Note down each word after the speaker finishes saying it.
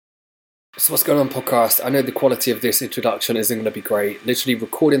So what's going on, podcast? I know the quality of this introduction isn't going to be great. Literally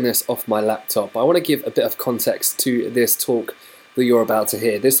recording this off my laptop. But I want to give a bit of context to this talk that you're about to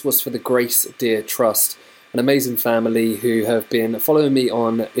hear. This was for the Grace Deer Trust, an amazing family who have been following me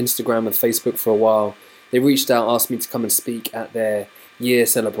on Instagram and Facebook for a while. They reached out, asked me to come and speak at their year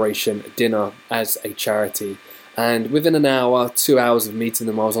celebration dinner as a charity. And within an hour, 2 hours of meeting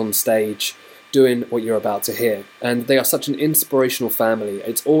them, I was on stage doing what you're about to hear. And they are such an inspirational family.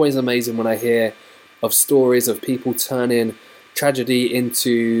 It's always amazing when I hear of stories of people turning tragedy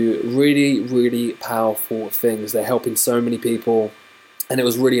into really, really powerful things. They're helping so many people, and it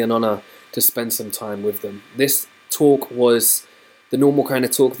was really an honor to spend some time with them. This talk was the normal kind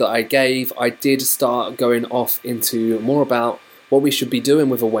of talk that I gave. I did start going off into more about what we should be doing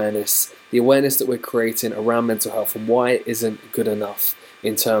with awareness, the awareness that we're creating around mental health and why it isn't good enough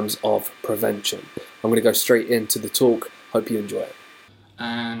in terms of prevention. I'm going to go straight into the talk. Hope you enjoy it.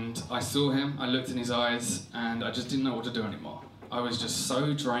 And I saw him, I looked in his eyes, and I just didn't know what to do anymore. I was just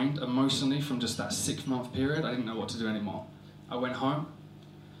so drained emotionally from just that 6-month period. I didn't know what to do anymore. I went home,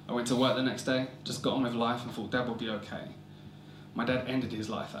 I went to work the next day, just got on with life and thought Dad will be okay. My dad ended his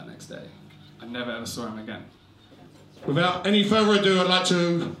life that next day. I never ever saw him again. Without any further ado, I'd like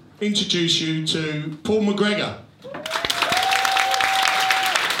to introduce you to Paul McGregor.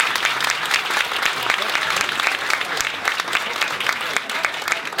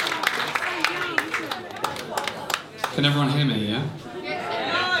 Can everyone hear me, yeah?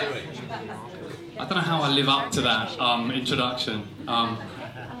 I don't know how I live up to that introduction. I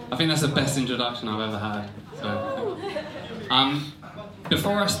think that's the best introduction I've ever had. So,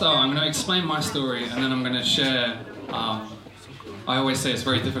 before I start, I'm going to explain my story and then I'm going to share. I always say it's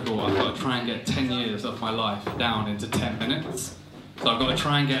very difficult. I've got to try and get 10 years of my life down into 10 minutes. So I've got to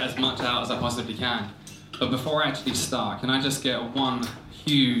try and get as much out as I possibly can. But before I actually start, can I just get one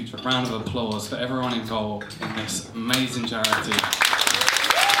huge round of applause for everyone involved in this amazing charity?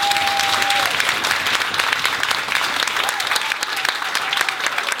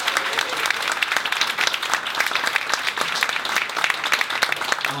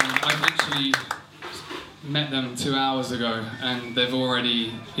 I've literally met them 2 hours ago, and they've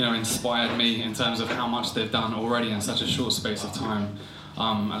already, inspired me in terms of how much they've done already in such a short space of time.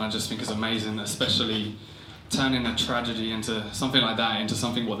 And I just think it's amazing, especially turning a tragedy into something like that, into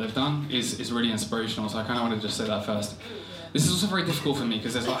something what they've done is really inspirational. So I kind of want to just say that first. This is also very difficult for me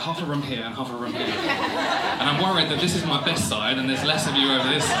because there's like half a room here and half a room here. And I'm worried that this is my best side and there's less of you over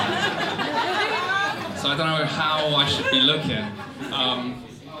this side. So I don't know how I should be looking.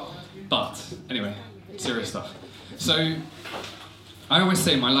 But anyway, serious stuff. So I always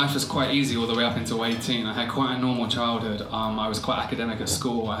say my life was quite easy all the way up until 18. I had quite a normal childhood. I was quite academic at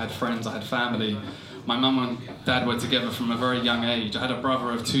school. I had friends, I had family. My mum and dad were together from a very young age. I had a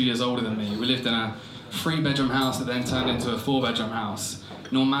brother of 2 years older than me. We lived in a 3-bedroom house that then turned into a 4-bedroom house.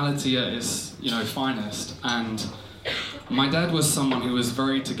 Normality at its, finest. And my dad was someone who was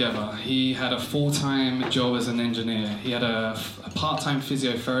very together. He had a full-time job as an engineer. He had a part-time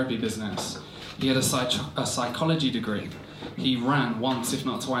physiotherapy business. He had a psychology degree. He ran once, if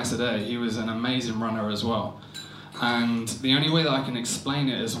not twice a day. He was an amazing runner as well. And the only way that I can explain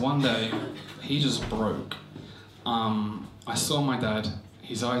it is one day, he just broke. I saw my dad,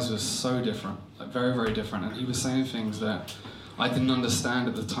 his eyes were so different, like very, very different, and he was saying things that I didn't understand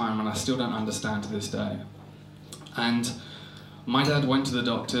at the time, and I still don't understand to this day. And my dad went to the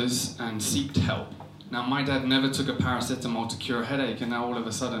doctors and sought help. Now, my dad never took a paracetamol to cure a headache, and now all of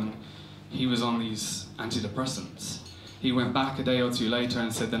a sudden, he was on these antidepressants. He went back a day or two later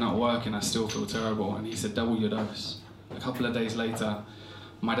and said, they're not working, I still feel terrible, and he said, double your dose. A couple of days later,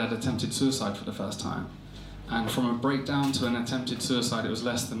 my dad attempted suicide for the first time. And from a breakdown to an attempted suicide, it was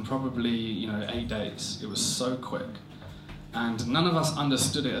less than probably, 8 days. It was so quick. And none of us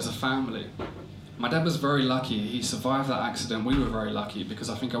understood it as a family. My dad was very lucky. He survived that accident. We were very lucky because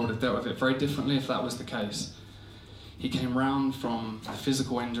I think I would have dealt with it very differently if that was the case. He came round from the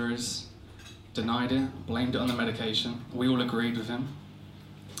physical injuries, denied it, blamed it on the medication. We all agreed with him.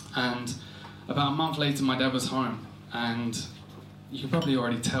 And about a month later, my dad was home. And you can probably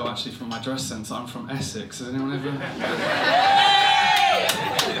already tell, actually, from my dress sense, I'm from Essex. Has anyone ever?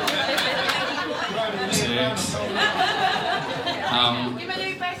 Essex.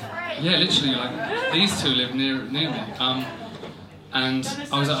 Yeah, literally, like, these two live near me. And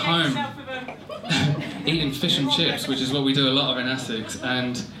I was at home eating fish and chips, which is what we do a lot of in Essex.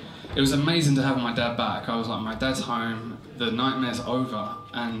 And it was amazing to have my dad back. I was like, my dad's home, the nightmare's over.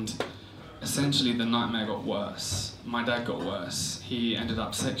 And essentially the nightmare got worse. My dad got worse. He ended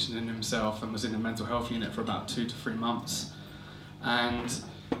up sectioning himself and was in the mental health unit for about 2 to 3 months. And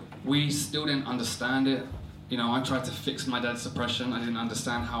We still didn't understand it. You know, I tried to fix my dad's depression. I didn't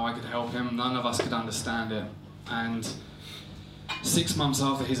understand how I could help him. None of us could understand it. And 6 months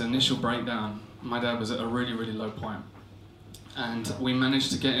after his initial breakdown, my dad was at a really, really low point. And we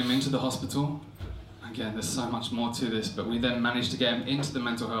managed to get him into the hospital. Again, there's so much more to this, but we then managed to get him into the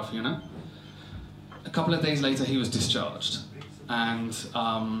mental health unit. A couple of days later, he was discharged. And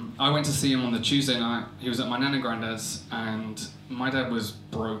I went to see him on the Tuesday night. He was at my nan and granddad's, and my dad was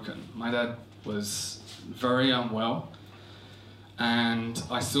broken. My dad was very unwell. And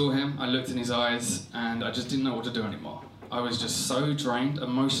I saw him, I looked in his eyes, and I just didn't know what to do anymore. I was just so drained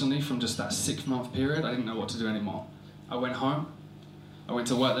emotionally from just that 6-month period, I didn't know what to do anymore. I went home, I went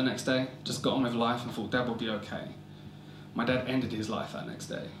to work the next day, just got on with life and thought Dad will be okay. My dad ended his life that next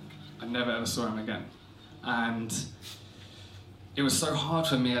day. I never ever saw him again. And it was so hard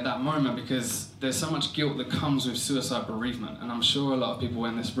for me at that moment because there's so much guilt that comes with suicide bereavement, and I'm sure a lot of people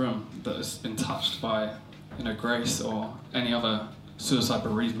in this room that has been touched by, you know, Grace or any other suicide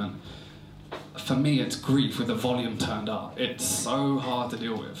bereavement. For me, it's grief with the volume turned up. It's so hard to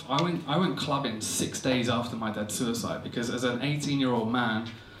deal with. I went clubbing 6 days after my dad's suicide because as an 18-year-old man,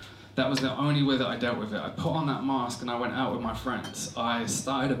 that was the only way that I dealt with it. I put on that mask and I went out with my friends. I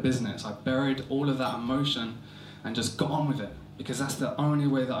started a business. I buried all of that emotion and just got on with it because that's the only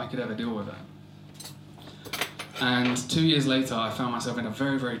way that I could ever deal with it. And 2 years later, I found myself in a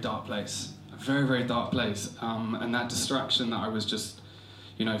very, very dark place. A very, very dark place. And that distraction that I was just,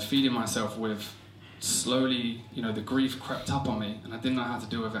 you know, feeding myself with, slowly, you know, the grief crept up on me and I didn't know how to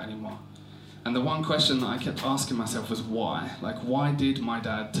deal with it anymore. And the one question that I kept asking myself was why? Like, why did my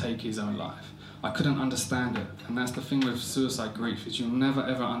dad take his own life? I couldn't understand it. And that's the thing with suicide grief, is you'll never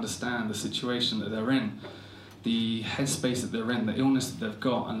ever understand the situation that they're in, the headspace that they're in, the illness that they've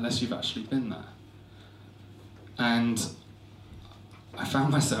got, unless you've actually been there. And I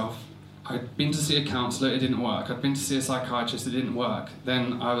found myself, I'd been to see a counsellor, it didn't work. I'd been to see a psychiatrist, it didn't work.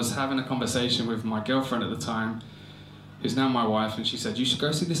 Then I was having a conversation with my girlfriend at the time, who's now my wife, and she said, you should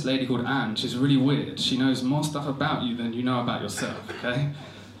go see this lady called Anne. She's really weird. She knows more stuff about you than you know about yourself, okay?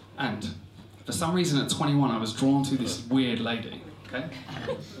 And for some reason at 21, I was drawn to this weird lady, okay?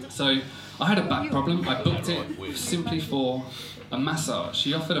 So I had a back problem. I booked it simply for a massage.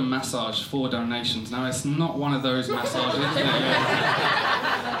 She offered a massage for donations. Now, it's not one of those massages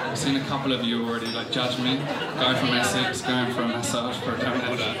that I've seen a couple of you already like judge me, going from Essex, going for a massage for a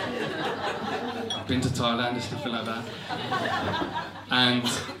donation. I've been to Thailand, it's nothing like that. And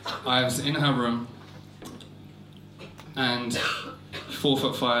I was in her room, and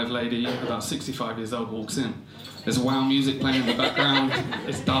 4'5" lady, about 65 years old, walks in. There's wow music playing in the background,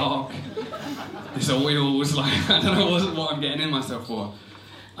 it's dark, this oil was like, I don't know what I'm getting in myself for.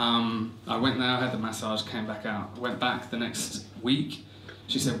 I went there, I had the massage, came back out. I went back the next week.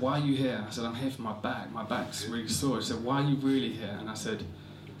 She said, why are you here? I said, I'm here for my back's really sore. She said, why are you really here? And I said,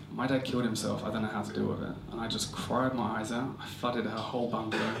 my dad killed himself, I don't know how to deal with it. And I just cried my eyes out, I flooded her whole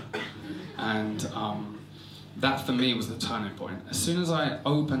bungalow. And that for me was the turning point. As soon as I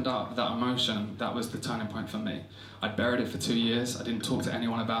opened up that emotion, that was the turning point for me. I buried it for 2 years, I didn't talk to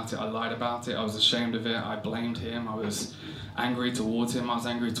anyone about it, I lied about it, I was ashamed of it, I blamed him, I was angry towards him, I was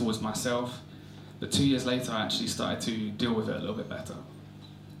angry towards myself. But 2 years later, I actually started to deal with it a little bit better.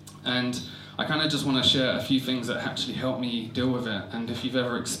 And I kind of just want to share a few things that actually helped me deal with it, and if you've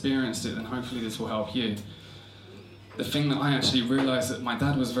ever experienced it, then hopefully this will help you. The thing that I actually realised that my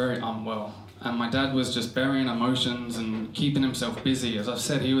dad was very unwell, and my dad was just burying emotions and keeping himself busy. As I've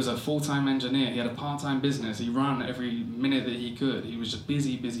said, he was a full-time engineer, he had a part-time business, he ran every minute that he could, he was just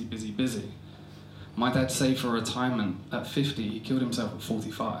busy, busy, busy, busy. My dad saved for retirement at 50, he killed himself at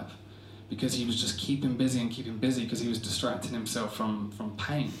 45. Because he was just keeping busy because he was distracting himself from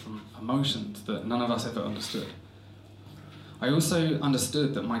pain, from emotions that none of us ever understood. I also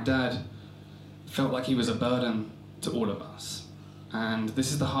understood that my dad felt like he was a burden to all of us. And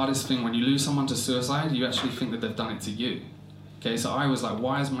this is the hardest thing, when you lose someone to suicide, you actually think that they've done it to you. Okay, so I was like,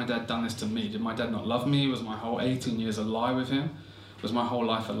 why has my dad done this to me? Did my dad not love me? Was my whole 18 years a lie with him? Was my whole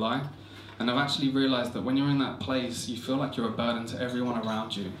life a lie? And I've actually realized that when you're in that place, you feel like you're a burden to everyone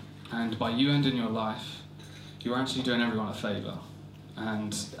around you. And by you ending your life, you're actually doing everyone a favour.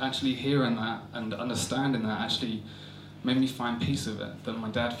 And actually hearing that and understanding that actually made me find peace with it. That my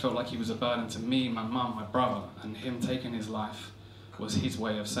dad felt like he was a burden to me, my mum, my brother, and him taking his life was his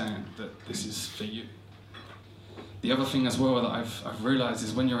way of saying that this is for you. The other thing as well that I've realised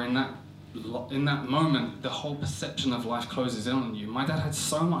is when you're in that moment, the whole perception of life closes in on you. My dad had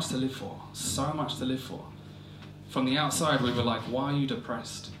so much to live for, so much to live for. From the outside, we were like, why are you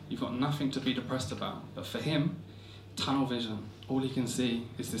depressed? You've got nothing to be depressed about. But for him, tunnel vision, all he can see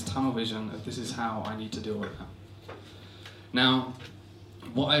is this tunnel vision of this is how I need to deal with that. Now,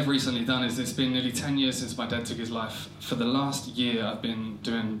 what I've recently done is it's been nearly 10 years since my dad took his life. For the last year, I've been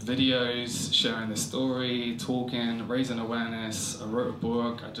doing videos, sharing this story, talking, raising awareness. I wrote a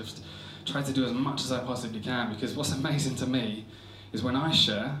book. I just tried to do as much as I possibly can, because what's amazing to me is when I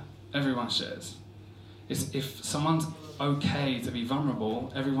share, everyone shares. It's if someone's okay to be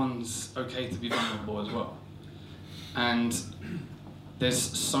vulnerable, everyone's okay to be vulnerable as well. And there's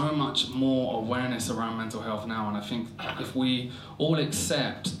so much more awareness around mental health now, and I think if we all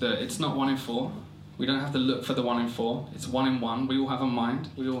accept that it's not 1 in 4, we don't have to look for the 1 in 4, it's 1 in 1, we all have a mind,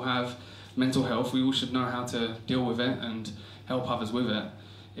 we all have mental health, we all should know how to deal with it and help others with it,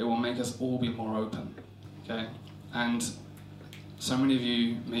 it will make us all be more open, okay? And so many of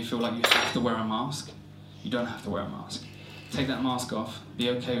you may feel like you have to wear a mask. You don't have to wear a mask. Take that mask off, be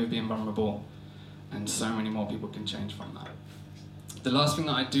okay with being vulnerable, and so many more people can change from that. The last thing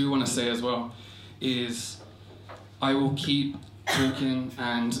that I do want to say as well is I will keep talking,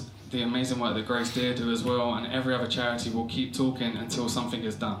 and the amazing work that Grace Deer do as well, and every other charity will keep talking until something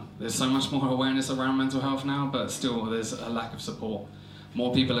is done. There's so much more awareness around mental health now, but still there's a lack of support.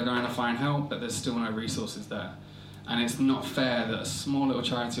 More people are going to find help, but there's still no resources there. And it's not fair that a small little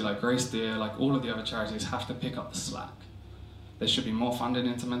charity like Grace Deer, like all of the other charities, have to pick up the slack. There should be more funding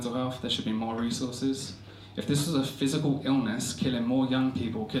into mental health, there should be more resources. If this was a physical illness killing more young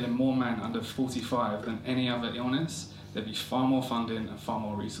people, killing more men under 45 than any other illness, there'd be far more funding and far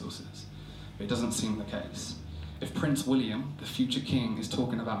more resources. But it doesn't seem the case. If Prince William, the future king, is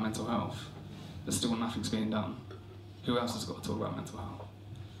talking about mental health, but still nothing's being done, who else has got to talk about mental health?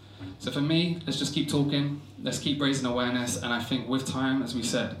 So for me, let's just keep talking, let's keep raising awareness, and I think with time, as we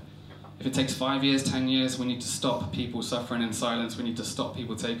said, if it takes 5 years, 10 years, we need to stop people suffering in silence, we need to stop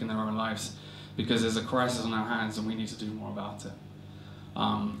people taking their own lives, because there's a crisis on our hands and we need to do more about it.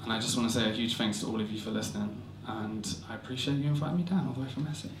 And I just want to say a huge thanks to all of you for listening, and I appreciate you inviting me down all the way from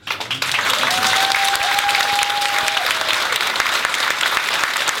Essex.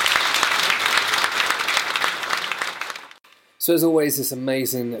 So as always, it's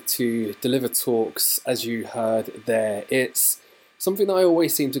amazing to deliver talks, as you heard there. It's something that I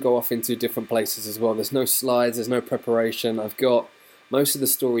always seem to go off into different places as well. There's no slides, there's no preparation. I've got most of the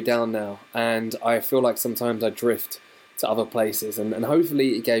story down now, and I feel like sometimes I drift to other places, and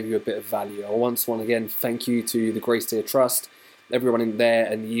hopefully it gave you a bit of value. I once again thank you to the Grace Deer Trust, everyone in there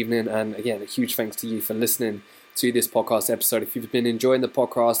in the evening, and again a huge thanks to you for listening to this podcast episode. If you've been enjoying the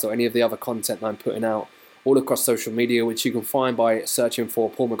podcast or any of the other content that I'm putting out all across social media, which you can find by searching for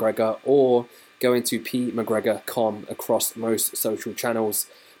Paul McGregor or going to pmcgregor.com across most social channels,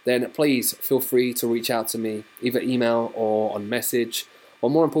 then please feel free to reach out to me, either email or on message, or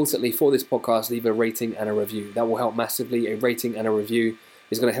more importantly for this podcast, leave a rating and a review. That will help massively. A rating and a review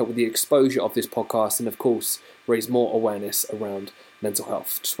is going to help with the exposure of this podcast and of course raise more awareness around mental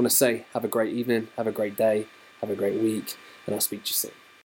health. Just want to say have a great evening, have a great day, have a great week, and I'll speak to you soon.